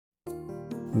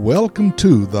Welcome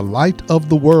to the Light of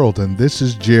the World, and this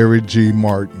is Jerry G.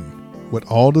 Martin. With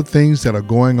all the things that are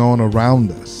going on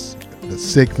around us, the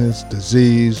sickness,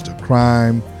 disease, the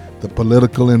crime, the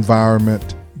political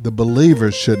environment, the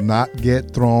believers should not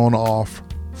get thrown off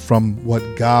from what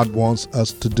God wants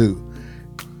us to do.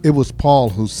 It was Paul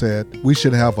who said we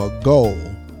should have a goal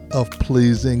of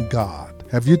pleasing God.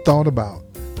 Have you thought about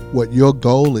what your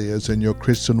goal is in your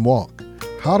Christian walk?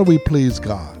 How do we please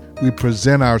God? We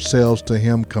present ourselves to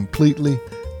Him completely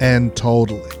and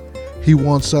totally. He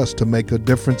wants us to make a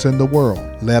difference in the world.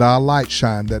 Let our light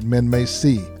shine that men may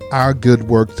see our good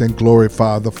works and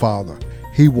glorify the Father.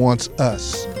 He wants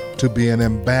us to be an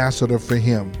ambassador for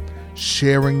Him,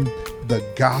 sharing the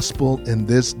gospel in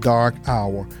this dark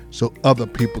hour so other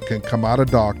people can come out of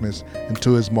darkness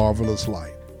into His marvelous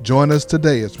light. Join us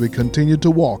today as we continue to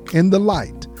walk in the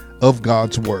light of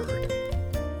God's Word.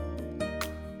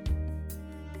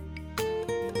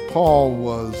 Paul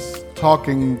was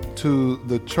talking to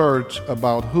the church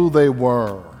about who they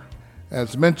were.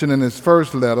 As mentioned in his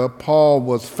first letter, Paul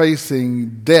was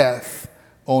facing death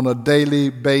on a daily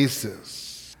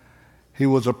basis. He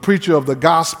was a preacher of the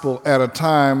gospel at a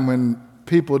time when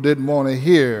people didn't want to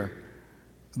hear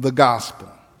the gospel.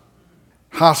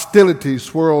 Hostility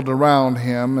swirled around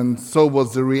him, and so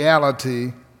was the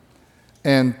reality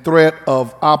and threat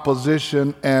of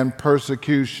opposition and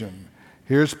persecution.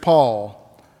 Here's Paul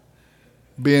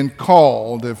being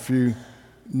called, if you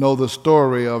know the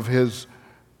story of his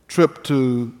trip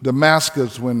to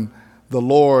Damascus when the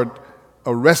Lord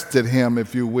arrested him,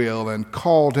 if you will, and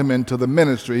called him into the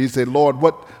ministry. He said, "Lord,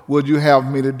 what would you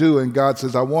have me to do?" And God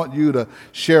says, "I want you to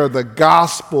share the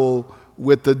gospel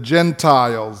with the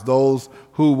Gentiles, those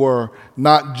who were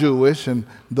not Jewish and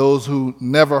those who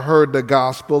never heard the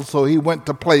gospel." So he went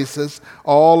to places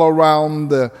all around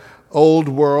the old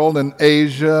world in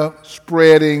Asia,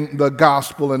 spreading the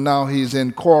gospel, and now he's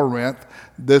in Corinth,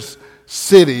 this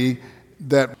city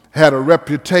that had a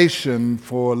reputation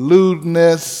for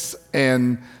lewdness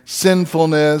and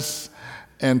sinfulness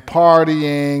and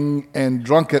partying and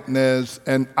drunkenness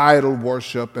and idol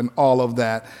worship and all of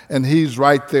that. And he's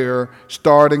right there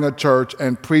starting a church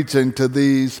and preaching to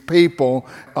these people.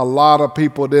 A lot of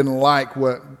people didn't like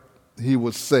what he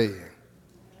was saying.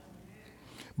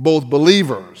 Both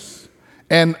believers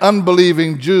and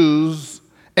unbelieving Jews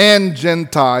and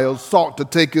Gentiles sought to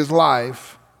take his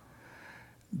life.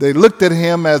 They looked at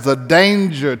him as a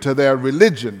danger to their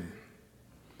religion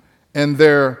and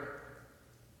their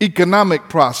economic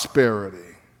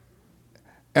prosperity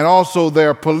and also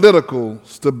their political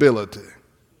stability.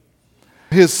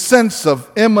 His sense of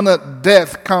imminent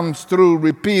death comes through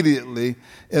repeatedly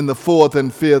in the 4th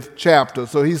and 5th chapter.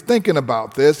 So he's thinking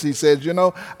about this. He says,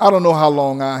 I don't know how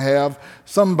long I have.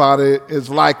 Somebody is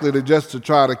likely to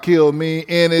try to kill me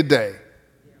any day.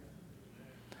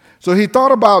 So he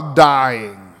thought about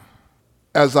dying.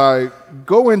 As I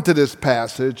go into this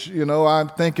passage, I'm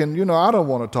thinking, I don't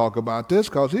want to talk about this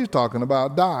because he's talking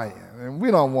about dying. And we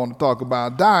don't want to talk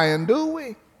about dying, do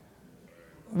we?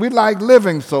 We like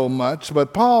living so much,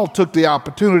 but Paul took the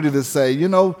opportunity to say,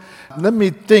 let me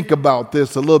think about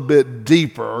this a little bit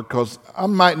deeper because I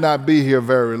might not be here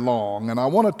very long. And I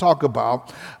want to talk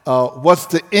about what's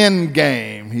the end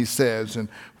game, he says, and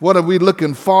what are we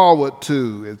looking forward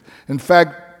to. In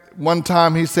fact, one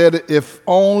time he said, if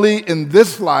only in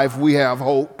this life we have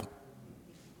hope,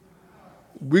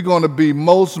 we're going to be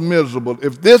most miserable.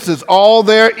 If this is all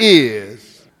there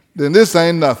is, then this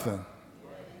ain't nothing.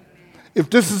 If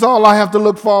this is all I have to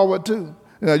look forward to,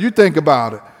 you think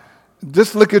about it.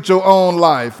 Just look at your own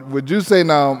life. Would you say,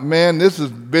 now, man, this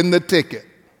has been the ticket?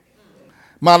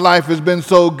 My life has been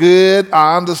so good.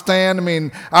 I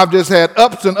understand. I've just had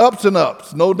ups and ups and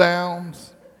ups. No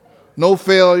downs, no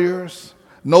failures,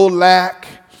 no lack,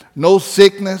 no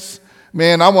sickness.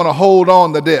 Man, I want to hold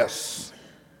on to this.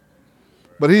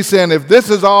 But he's saying, if this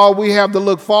is all we have to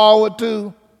look forward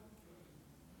to,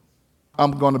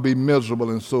 I'm going to be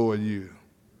miserable, and so are you.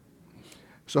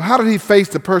 So how did he face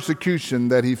the persecution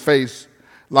that he faced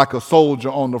like a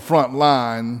soldier on the front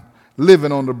line,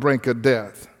 living on the brink of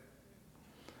death?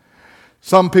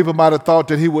 Some people might have thought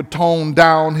that he would tone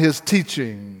down his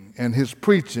teaching and his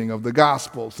preaching of the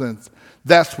gospel, since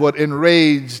that's what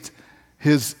enraged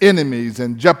his enemies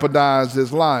and jeopardized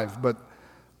his life. But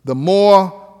the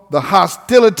more the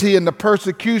hostility and the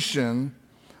persecution,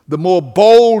 the more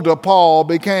bolder Paul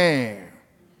became.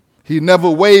 He never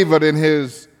wavered in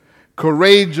his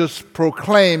courageous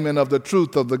proclaiming of the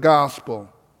truth of the gospel.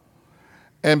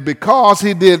 And because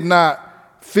he did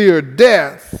not fear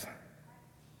death,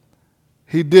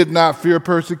 he did not fear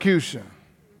persecution.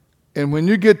 And when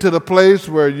you get to the place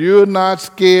where you're not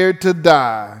scared to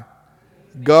die,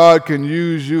 God can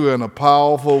use you in a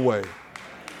powerful way.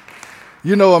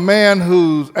 You know, a man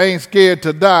who ain't scared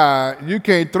to die, you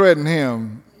can't threaten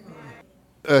him.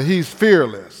 He's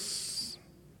fearless.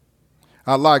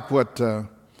 I like what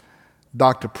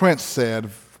Dr. Prince said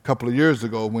a couple of years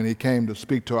ago when he came to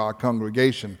speak to our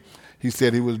congregation. He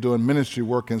said he was doing ministry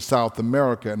work in South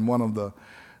America, and one of the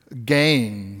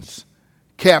gangs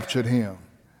captured him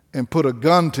and put a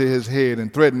gun to his head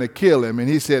and threatened to kill him. And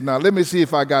he said, now let me see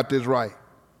if I got this right.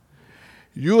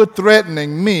 You're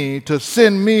threatening me to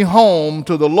send me home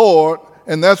to the Lord,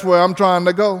 and that's where I'm trying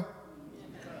to go.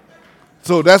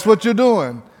 So that's what you're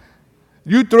doing.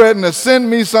 You threaten to send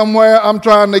me somewhere I'm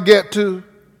trying to get to,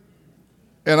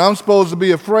 and I'm supposed to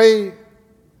be afraid.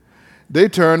 They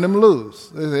turned him loose.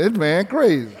 They said, this man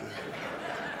crazy.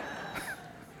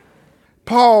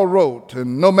 Paul wrote,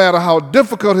 and no matter how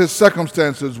difficult his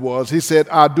circumstances was, he said,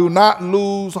 I do not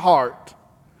lose heart,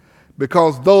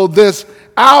 because though this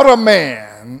outer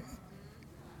man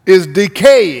is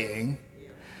decaying,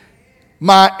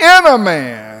 my inner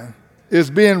man is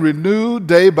being renewed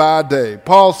day by day.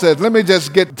 Paul says, let me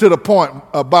just get to the point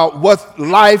about what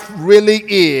life really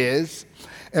is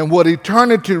and what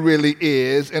eternity really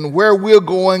is and where we're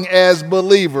going as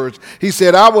believers. He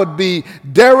said, I would be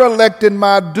derelict in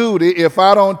my duty if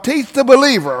I don't teach the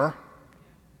believer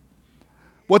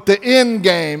what the end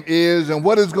game is and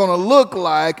what it's going to look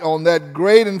like on that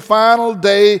great and final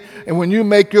day, and when you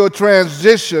make your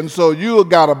transition, so you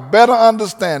got a better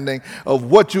understanding of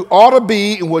what you ought to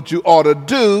be and what you ought to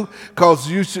do,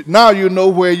 because now you know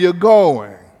where you're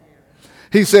going.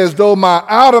 He says, though my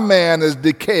outer man is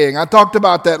decaying. I talked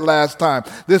about that last time.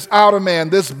 This outer man,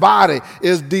 this body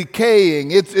is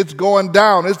decaying. It's going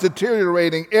down. It's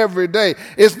deteriorating every day.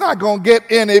 It's not going to get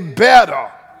any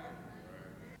better.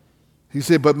 He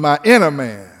said, but my inner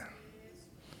man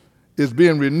is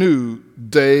being renewed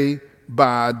day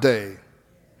by day.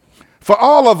 For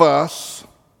all of us,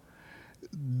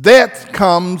 death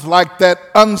comes like that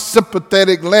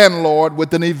unsympathetic landlord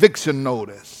with an eviction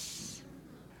notice.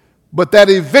 But that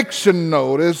eviction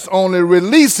notice only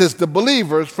releases the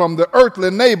believers from the earthly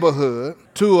neighborhood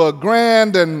to a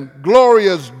grand and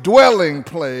glorious dwelling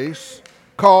place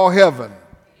called heaven.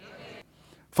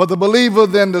 For the believer,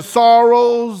 then the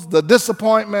sorrows, the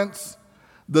disappointments,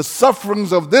 the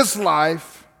sufferings of this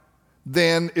life,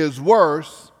 then is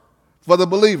worse for the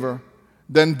believer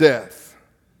than death.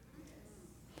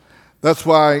 That's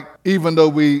why even though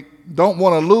we don't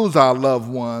want to lose our loved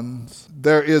ones,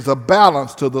 there is a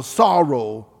balance to the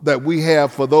sorrow that we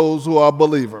have for those who are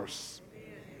believers.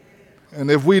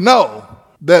 And if we know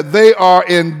that they are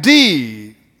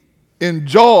indeed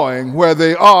enjoying where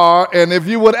they are, and if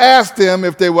you would ask them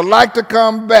if they would like to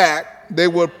come back, they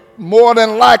would more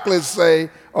than likely say,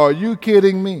 are you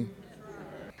kidding me?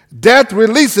 Death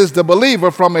releases the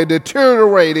believer from a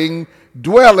deteriorating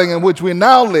dwelling in which we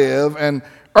now live and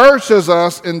ushers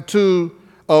us into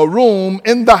a room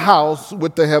in the house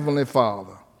with the Heavenly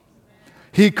Father.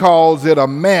 He calls it a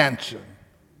mansion,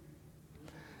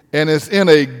 and it's in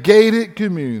a gated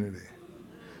community.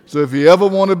 So if you ever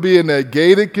want to be in that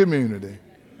gated community,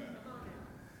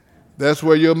 that's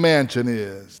where your mansion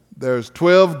is. There's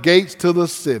 12 gates to the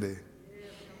city,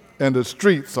 and the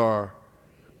streets are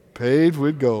paved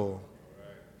with gold.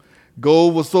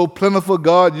 Gold was so plentiful,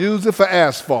 God used it for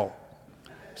asphalt.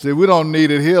 See, we don't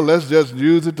need it here. Let's just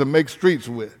use it to make streets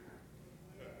with.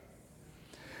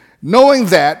 Knowing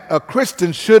that, a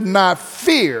Christian should not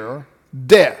fear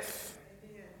death.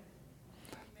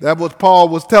 That was Paul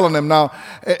was telling them. Now,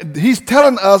 he's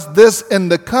telling us this in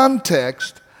the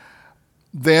context,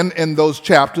 then in those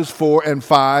chapters 4 and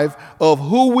 5, of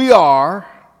who we are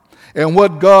and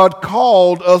what God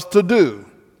called us to do.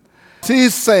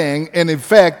 He's saying, in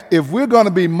effect, if we're going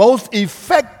to be most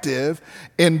effective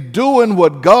in doing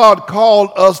what God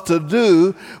called us to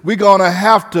do, we're going to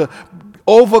have to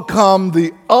overcome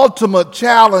the ultimate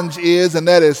challenge and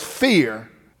that is fear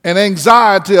and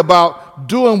anxiety about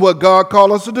doing what God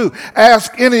called us to do.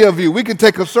 Ask any of you. We can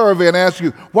take a survey and ask you,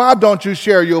 why don't you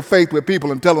share your faith with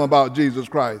people and tell them about Jesus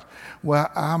Christ? Well,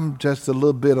 I'm just a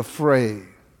little bit afraid.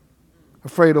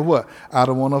 Afraid of what? I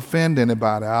don't want to offend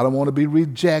anybody. I don't want to be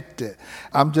rejected.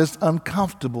 I'm just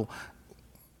uncomfortable.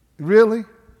 Really?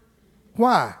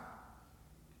 Why?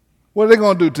 What are they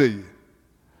going to do to you?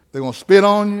 They're going to spit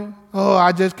on you? Oh,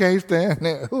 I just can't stand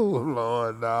there. Oh,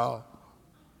 Lord, no.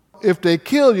 If they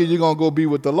kill you, you're going to go be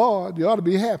with the Lord. You ought to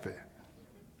be happy.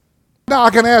 Now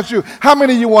I can ask you, how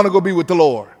many of you want to go be with the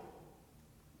Lord?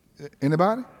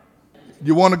 Anybody?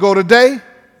 You want to go today?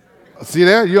 See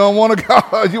there? You don't want to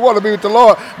go. You want to be with the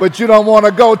Lord, but you don't want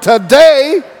to go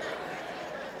today.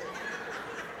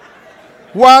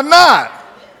 Why not?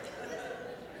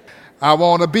 I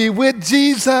want to be with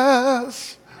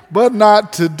Jesus, but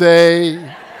not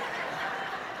today.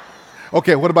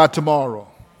 Okay, what about tomorrow?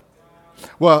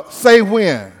 Well, say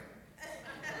when.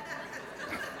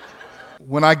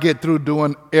 When I get through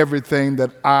doing everything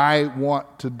that I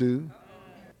want to do.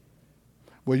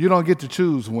 Well, you don't get to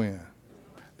choose when.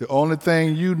 The only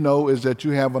thing you know is that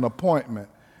you have an appointment.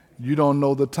 You don't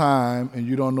know the time and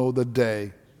you don't know the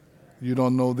day. You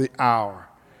don't know the hour.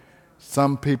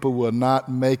 Some people will not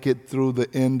make it through the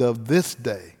end of this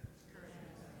day.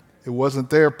 It wasn't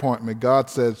their appointment. God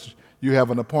says you have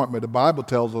an appointment. The Bible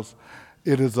tells us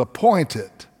it is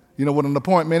appointed. You know what an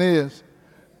appointment is?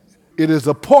 It is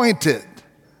appointed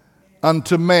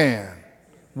unto man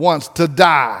once to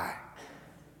die.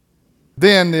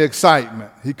 Then the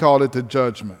excitement. He called it the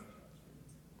judgment.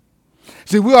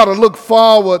 See, we ought to look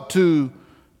forward to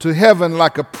heaven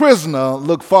like a prisoner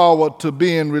look forward to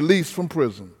being released from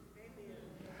prison.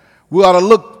 We ought to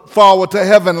look forward to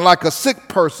heaven like a sick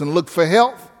person look for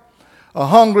health, a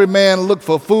hungry man look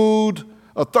for food,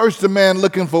 a thirsty man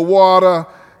looking for water,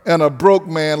 and a broke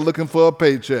man looking for a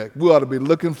paycheck. We ought to be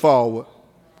looking forward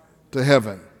to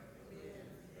heaven.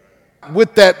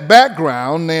 With that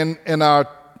background, then in our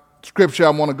scripture I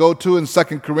want to go to in 2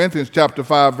 Corinthians chapter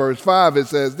 5, verse 5, it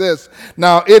says this,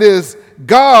 "Now it is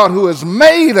God who has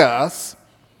made us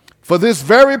for this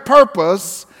very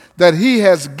purpose, that he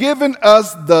has given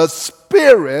us the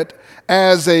Spirit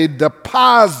as a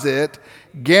deposit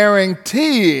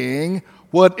guaranteeing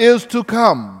what is to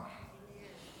come."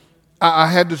 I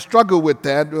had to struggle with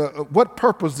that. What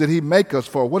purpose did he make us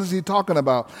for? What is he talking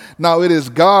about? Now, it is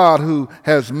God who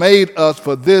has made us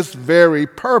for this very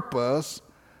purpose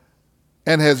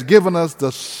and has given us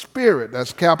the Spirit,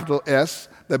 that's capital S,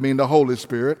 that means the Holy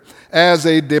Spirit, as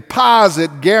a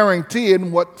deposit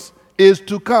guaranteeing what is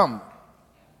to come.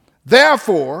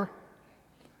 Therefore,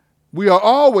 we are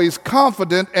always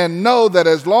confident and know that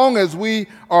as long as we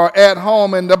are at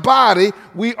home in the body,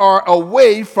 we are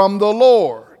away from the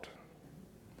Lord.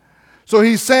 So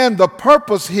he's saying the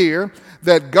purpose here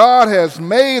that God has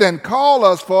made and called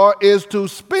us for is to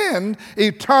spend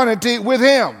eternity with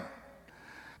him.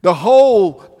 The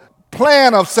whole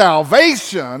plan of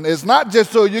salvation is not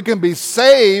just so you can be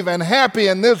saved and happy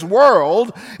in this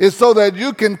world. It's so that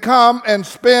you can come and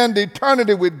spend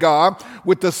eternity with God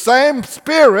with the same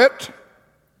Spirit,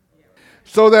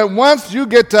 so that once you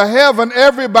get to heaven,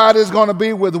 everybody's going to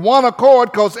be with one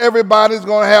accord because everybody's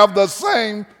going to have the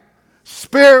same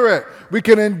Spirit. We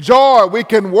can enjoy, we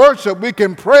can worship, we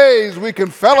can praise, we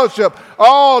can fellowship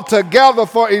all together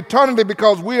for eternity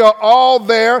because we are all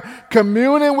there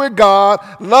communing with God,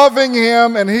 loving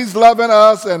him, and he's loving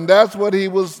us, and that's what he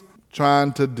was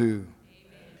trying to do.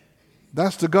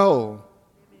 That's the goal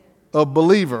of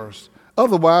believers.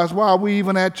 Otherwise, why are we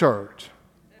even at church?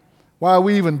 Why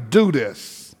we even do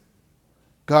this?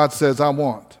 God says, I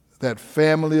want that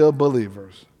family of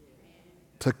believers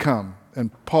to come. And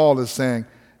Paul is saying,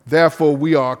 therefore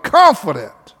we are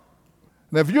confident.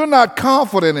 And if you're not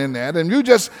confident in that, and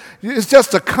it's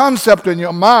just a concept in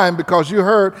your mind because you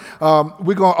heard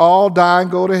we're going to all die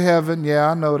and go to heaven. Yeah,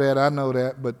 I know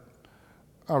that, but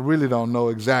I really don't know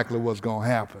exactly what's going to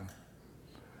happen.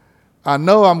 I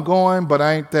know I'm going, but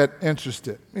I ain't that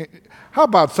interested. How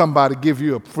about somebody give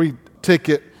you a free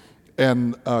ticket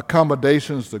and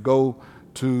accommodations to go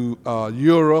to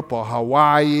Europe or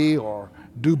Hawaii or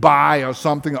Dubai or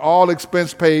something, all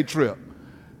expense paid trip?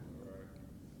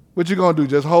 What you gonna do?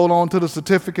 Just hold on to the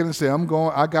certificate and say,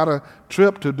 I got a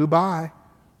trip to Dubai?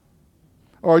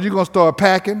 Or are you gonna start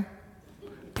packing,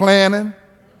 planning,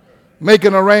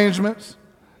 making arrangements,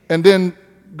 and then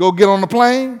go get on the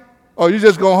plane? Or you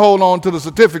just gonna hold on to the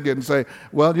certificate and say,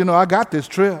 well, I got this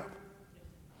trip.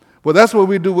 Well, that's what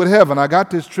we do with heaven. I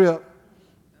got this trip.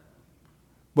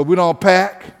 But we don't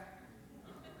pack.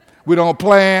 We don't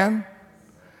plan.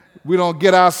 We don't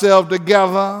get ourselves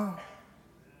together.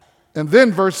 And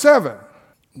then verse 7,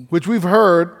 which we've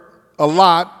heard a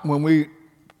lot when we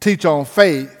teach on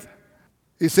faith.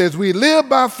 It says, we live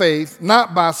by faith,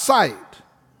 not by sight.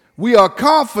 We are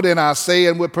confident, I say,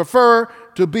 and would prefer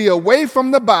to be away from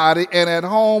the body and at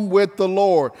home with the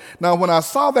Lord. Now, when I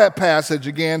saw that passage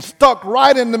again, stuck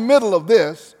right in the middle of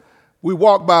this, we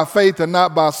walk by faith and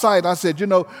not by sight, I said,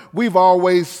 we've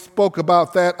always spoke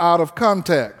about that out of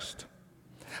context.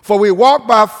 For we walk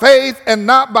by faith and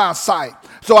not by sight.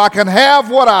 So I can have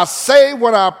what I say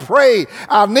when I pray.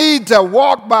 I need to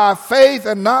walk by faith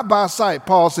and not by sight.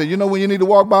 Paul said, when you need to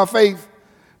walk by faith?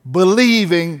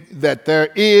 believing that there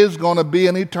is going to be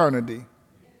an eternity,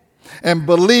 and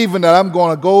believing that I'm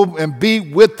going to go and be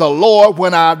with the Lord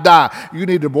when I die. You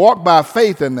need to walk by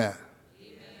faith in that,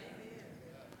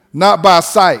 not by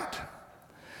sight.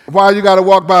 Why you got to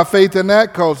walk by faith in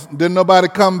that? Because didn't nobody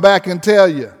come back and tell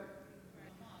you?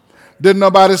 Didn't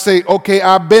nobody say, okay,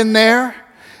 I've been there,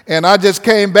 and I just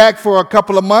came back for a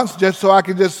couple of months just so I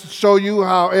could just show you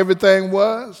how everything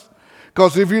was?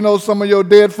 Because if you know some of your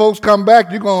dead folks come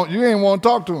back, you ain't want to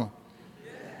talk to them.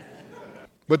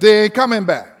 But they ain't coming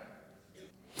back.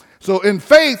 So in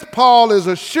faith, Paul is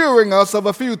assuring us of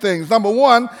a few things. Number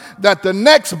one, that the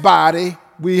next body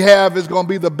we have is going to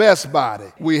be the best body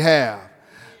we have.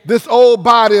 This old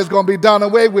body is going to be done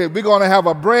away with. We're going to have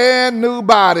a brand new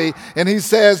body, and he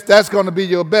says that's going to be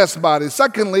your best body.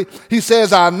 Secondly, he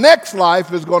says our next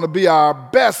life is going to be our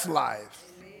best life.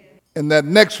 And that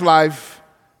next life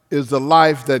is the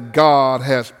life that God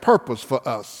has purposed for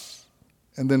us.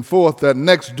 And then fourth, that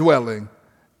next dwelling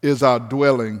is our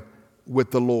dwelling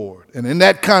with the Lord. And in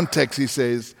that context, he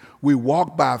says, we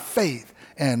walk by faith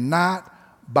and not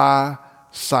by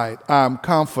sight. I'm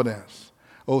confident.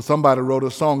 Oh, somebody wrote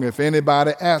a song, if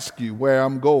anybody asks you where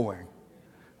I'm going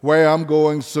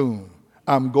soon,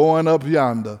 I'm going up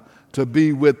yonder to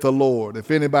be with the Lord.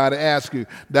 If anybody asks you,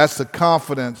 that's the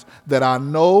confidence that I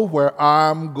know where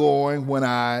I'm going when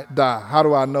I die. How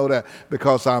do I know that?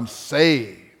 Because I'm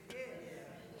saved.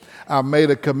 I made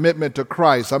a commitment to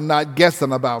Christ. I'm not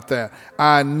guessing about that.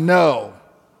 I know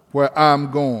where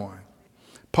I'm going.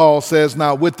 Paul says,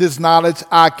 now with this knowledge,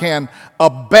 I can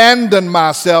abandon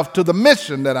myself to the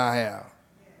mission that I have.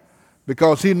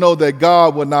 Because he knows that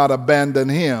God will not abandon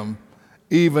him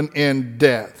even in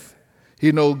death.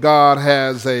 He knows God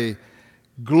has a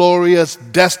glorious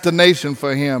destination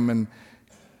for him. And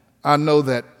I know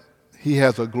that he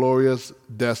has a glorious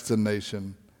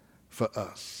destination for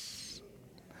us.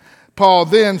 Paul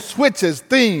then switches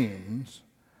themes,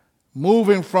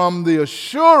 moving from the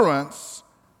assurance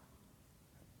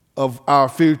of our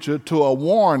future to a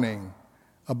warning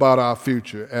about our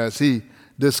future as he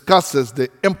discusses the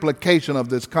implication of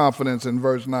this confidence in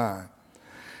verse 9.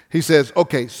 He says,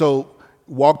 okay, so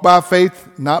walk by faith,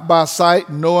 not by sight,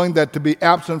 knowing that to be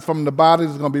absent from the body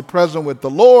is going to be present with the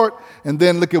Lord. And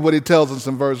then look at what he tells us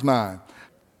in verse 9.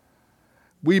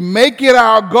 We make it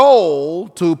our goal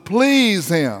to please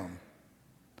him,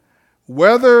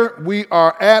 whether we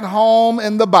are at home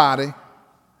in the body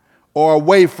or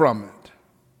away from it.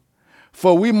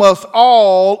 For we must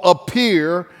all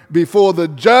appear before the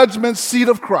judgment seat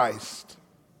of Christ,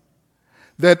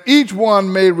 that each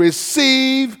one may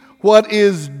receive what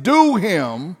is due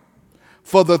him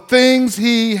for the things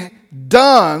he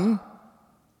done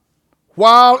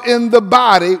while in the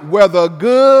body, whether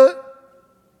good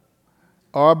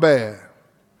or bad.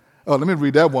 Oh, let me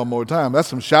read that one more time. That's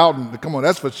some shouting. Come on,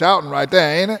 that's for shouting right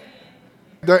there, ain't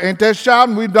it? Ain't that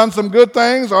shouting? We've done some good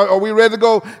things. Are we ready to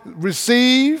go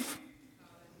receive?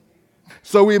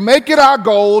 So we make it our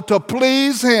goal to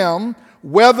please him,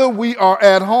 whether we are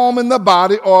at home in the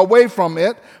body or away from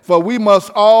it, for we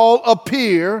must all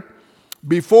appear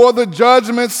before the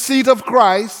judgment seat of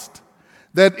Christ,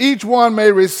 that each one may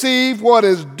receive what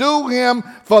is due him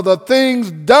for the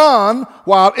things done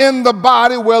while in the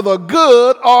body, whether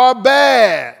good or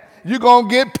bad. You're going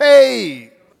to get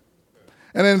paid.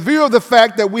 And in view of the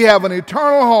fact that we have an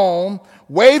eternal home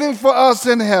waiting for us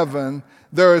in heaven,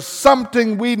 there is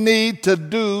something we need to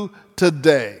do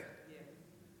today.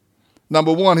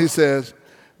 Number one, he says,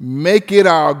 make it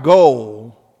our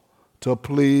goal to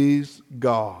please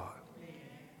God.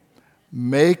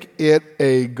 Make it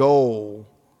a goal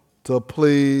to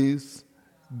please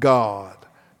God.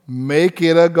 Make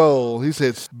it a goal. He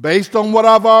says, based on what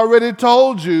I've already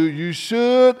told you, you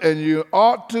should and you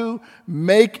ought to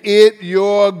make it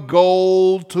your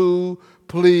goal to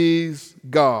please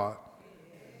God.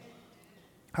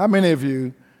 How many of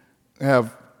you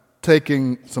have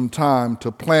taken some time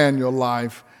to plan your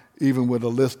life, even with a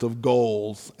list of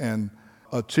goals and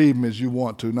achievements you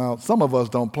want to? Now, some of us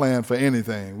don't plan for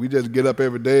anything. We just get up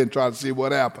every day and try to see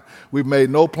what happens. We've made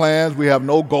no plans. We have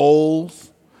no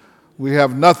goals. We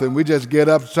have nothing. We just get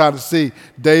up and try to see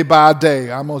day by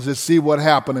day. I'm going to just see what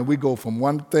happened, and we go from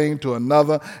one thing to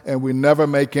another, and we never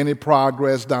make any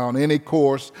progress down any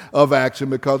course of action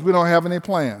because we don't have any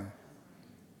plan.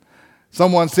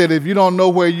 Someone said, if you don't know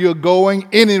where you're going,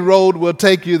 any road will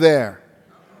take you there.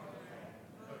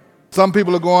 Some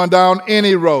people are going down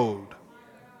any road.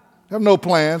 They have no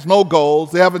plans, no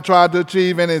goals. They haven't tried to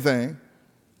achieve anything.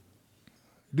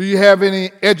 Do you have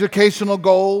any educational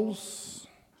goals?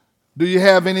 Do you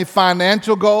have any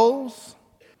financial goals?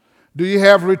 Do you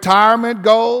have retirement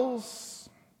goals?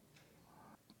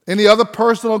 Any other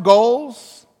personal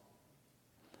goals?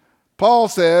 Paul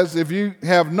says if you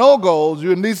have no goals,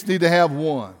 you at least need to have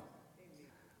one.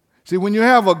 See, when you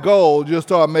have a goal, you'll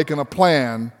start making a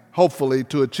plan, hopefully,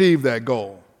 to achieve that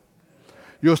goal.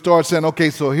 You'll start saying, okay,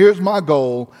 so here's my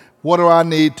goal. What do I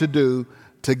need to do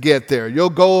to get there? Your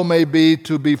goal may be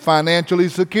to be financially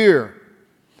secure.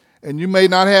 And you may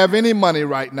not have any money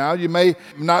right now. You may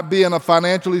not be in a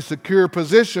financially secure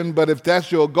position, but if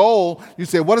that's your goal, you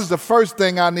say, what is the first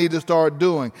thing I need to start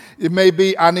doing? It may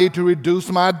be I need to reduce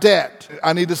my debt.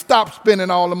 I need to stop spending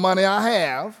all the money I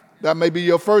have. That may be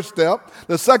your first step.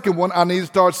 The second one, I need to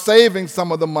start saving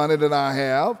some of the money that I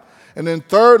have. And then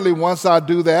thirdly, once I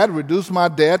do that, reduce my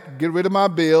debt, get rid of my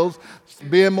bills,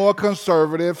 being more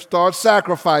conservative, start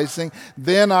sacrificing,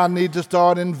 then I need to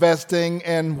start investing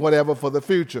in whatever for the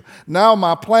future. Now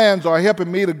my plans are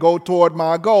helping me to go toward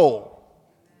my goal.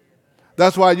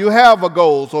 That's why you have a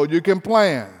goal, so you can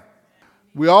plan.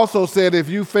 We also said if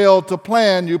you fail to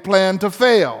plan, you plan to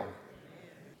fail.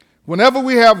 Whenever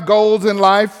we have goals in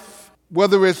life,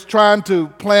 whether it's trying to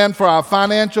plan for our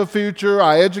financial future,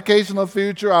 our educational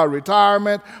future, our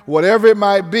retirement, whatever it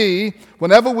might be,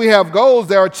 whenever we have goals,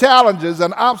 there are challenges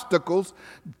and obstacles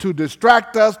to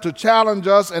distract us, to challenge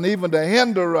us, and even to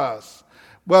hinder us.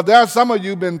 Well, there are some of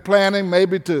you been planning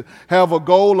maybe to have a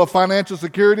goal of financial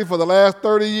security for the last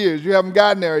 30 years. You haven't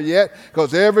gotten there yet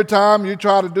because every time you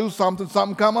try to do something,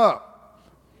 something come up.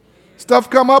 Stuff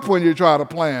come up when you try to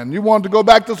plan. You wanted to go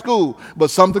back to school, but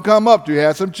something come up. You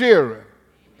had some cheering.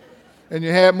 And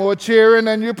you had more cheering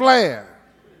than you planned.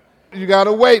 You got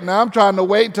to wait. Now I'm trying to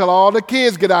wait until all the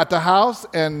kids get out the house,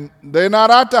 and they're not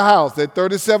out the house. They're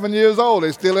 37 years old.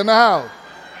 They're still in the house.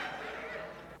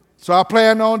 So I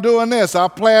planned on doing this. I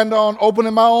planned on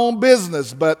opening my own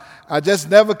business, but I just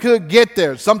never could get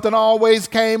there. Something always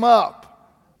came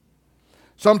up.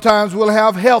 Sometimes we'll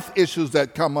have health issues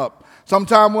that come up.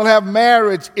 Sometimes we'll have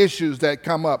marriage issues that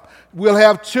come up. We'll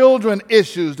have children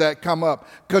issues that come up.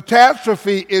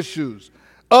 Catastrophe issues.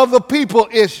 Other people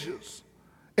issues.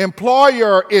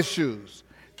 Employer issues.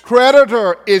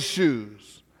 Creditor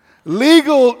issues.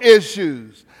 Legal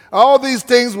issues. All these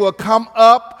things will come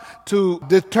up to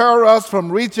deter us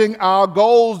from reaching our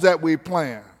goals that we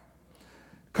plan.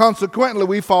 Consequently,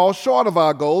 we fall short of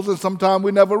our goals, and sometimes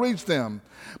we never reach them.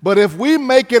 But if we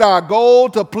make it our goal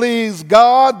to please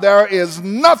God, there is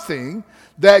nothing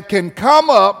that can come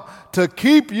up to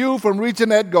keep you from reaching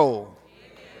that goal.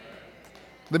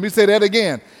 Let me say that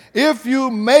again. If you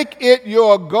make it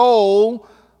your goal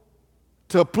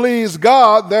to please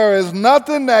God, there is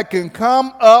nothing that can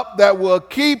come up that will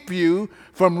keep you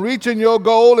from reaching your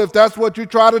goal if that's what you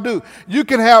try to do. You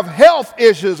can have health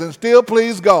issues and still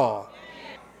please God.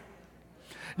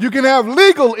 You can have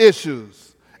legal issues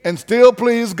and still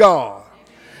please God.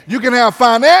 You can have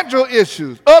financial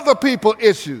issues, other people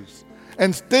issues,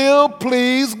 and still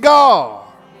please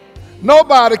God.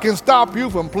 Nobody can stop you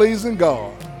from pleasing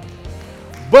God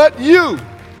but you.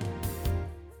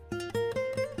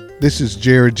 This is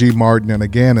Jerry G. Martin, and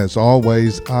again, as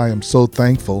always, I am so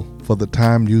thankful for the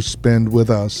time you spend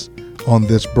with us on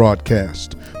this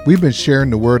broadcast. We've been sharing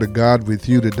the Word of God with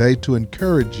you today to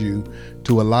encourage you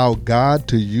to allow God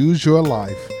to use your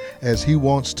life as He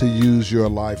wants to use your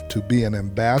life, to be an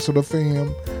ambassador for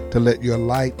Him, to let your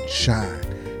light shine.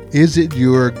 Is it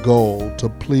your goal to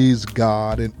please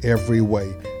God in every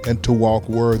way and to walk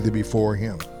worthy before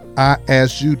Him? I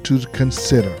ask you to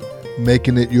consider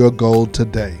making it your goal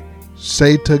today.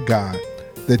 Say to God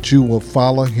that you will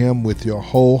follow Him with your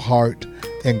whole heart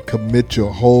and commit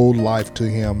your whole life to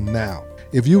Him now.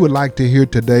 If you would like to hear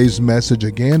today's message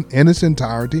again in its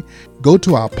entirety, go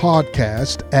to our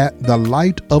podcast at The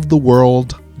Light of the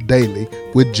World Daily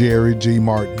with Jerry G.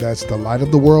 Martin. That's The Light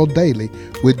of the World Daily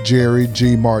with Jerry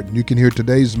G. Martin. You can hear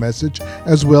today's message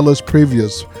as well as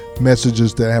previous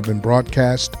messages that have been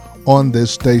broadcast on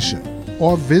this station.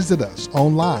 Or visit us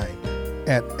online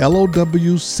at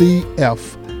lowcf.org.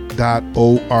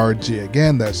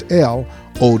 Again, that's lowcf.org.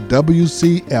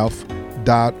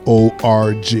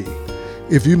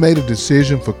 If you made a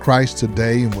decision for Christ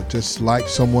today and would just like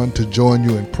someone to join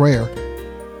you in prayer,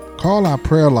 call our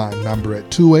prayer line number at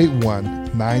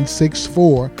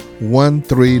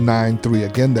 281-964-1393.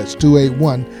 Again, that's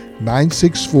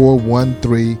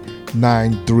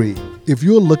 281-964-1393. If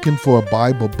you're looking for a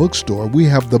Bible bookstore, we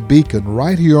have The Beacon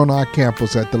right here on our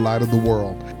campus at the Light of the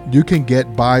World. You can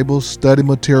get Bibles, study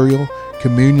material,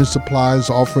 communion supplies,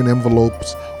 offering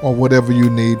envelopes, or whatever you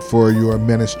need for your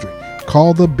ministry.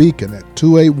 Call The Beacon at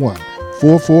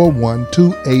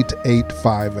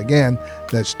 281-441-2885. Again,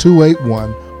 that's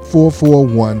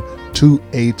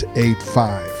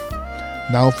 281-441-2885.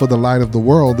 Now for the light of the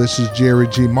world, this is Jerry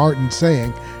G. Martin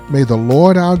saying, may the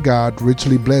Lord our God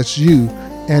richly bless you,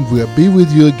 and we'll be with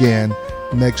you again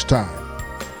next time.